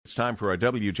It's time for our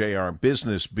WJR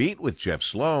Business Beat with Jeff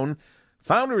Sloan,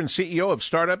 founder and CEO of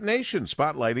Startup Nation,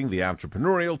 spotlighting the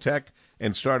entrepreneurial tech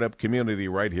and startup community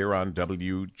right here on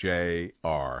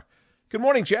WJR. Good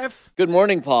morning, Jeff. Good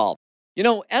morning, Paul. You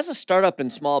know, as a startup and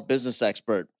small business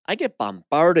expert, I get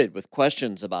bombarded with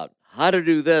questions about how to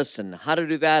do this and how to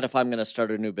do that if I'm going to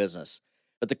start a new business.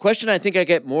 But the question I think I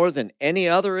get more than any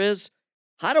other is,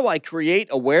 how do I create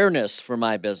awareness for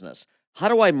my business? How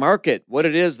do I market what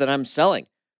it is that I'm selling?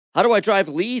 How do I drive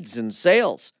leads and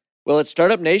sales? Well, at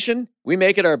Startup Nation, we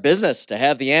make it our business to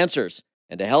have the answers.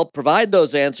 And to help provide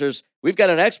those answers, we've got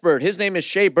an expert. His name is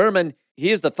Shay Berman.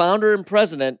 He is the founder and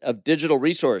president of Digital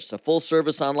Resource, a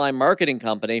full-service online marketing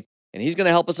company. And he's going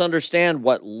to help us understand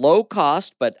what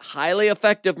low-cost but highly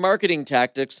effective marketing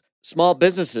tactics small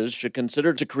businesses should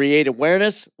consider to create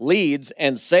awareness, leads,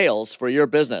 and sales for your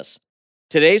business.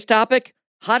 Today's topic,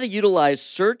 how to utilize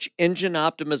search engine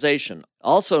optimization,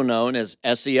 also known as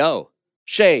SEO.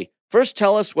 Shay, first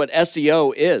tell us what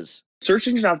SEO is. Search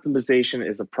engine optimization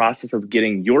is a process of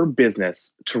getting your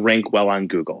business to rank well on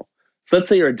Google. So let's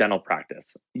say you're a dental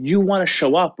practice. You want to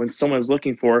show up when someone is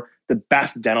looking for the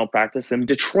best dental practice in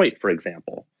Detroit, for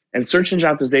example. And search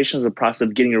engine optimization is a process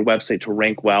of getting your website to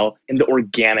rank well in the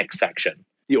organic section.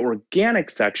 The organic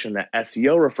section that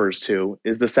SEO refers to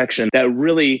is the section that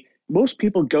really most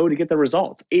people go to get the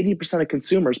results. 80% of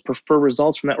consumers prefer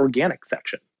results from that organic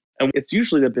section. And it's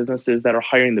usually the businesses that are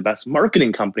hiring the best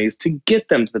marketing companies to get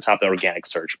them to the top of the organic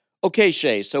search. Okay,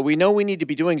 Shay, so we know we need to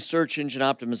be doing search engine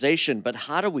optimization, but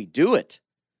how do we do it?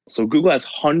 So Google has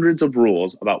hundreds of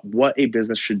rules about what a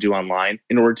business should do online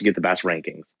in order to get the best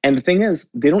rankings. And the thing is,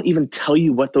 they don't even tell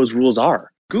you what those rules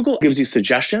are. Google gives you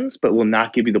suggestions, but will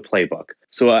not give you the playbook.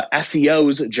 So a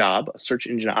SEO's job, a search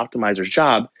engine optimizer's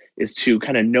job, is to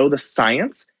kind of know the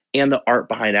science and the art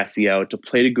behind SEO to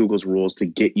play to Google's rules to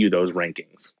get you those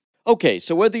rankings. Okay,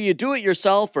 so whether you do it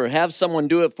yourself or have someone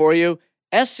do it for you,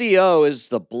 SEO is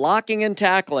the blocking and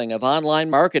tackling of online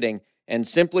marketing, and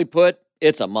simply put,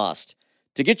 it's a must.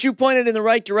 To get you pointed in the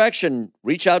right direction,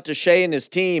 reach out to Shay and his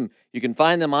team. You can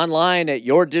find them online at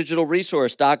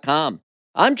yourdigitalresource.com.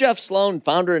 I'm Jeff Sloan,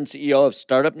 founder and CEO of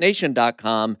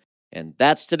StartupNation.com, and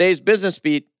that's today's Business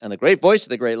Beat on the great voice of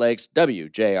the Great Lakes,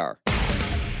 WJR.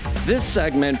 This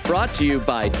segment brought to you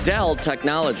by Dell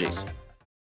Technologies.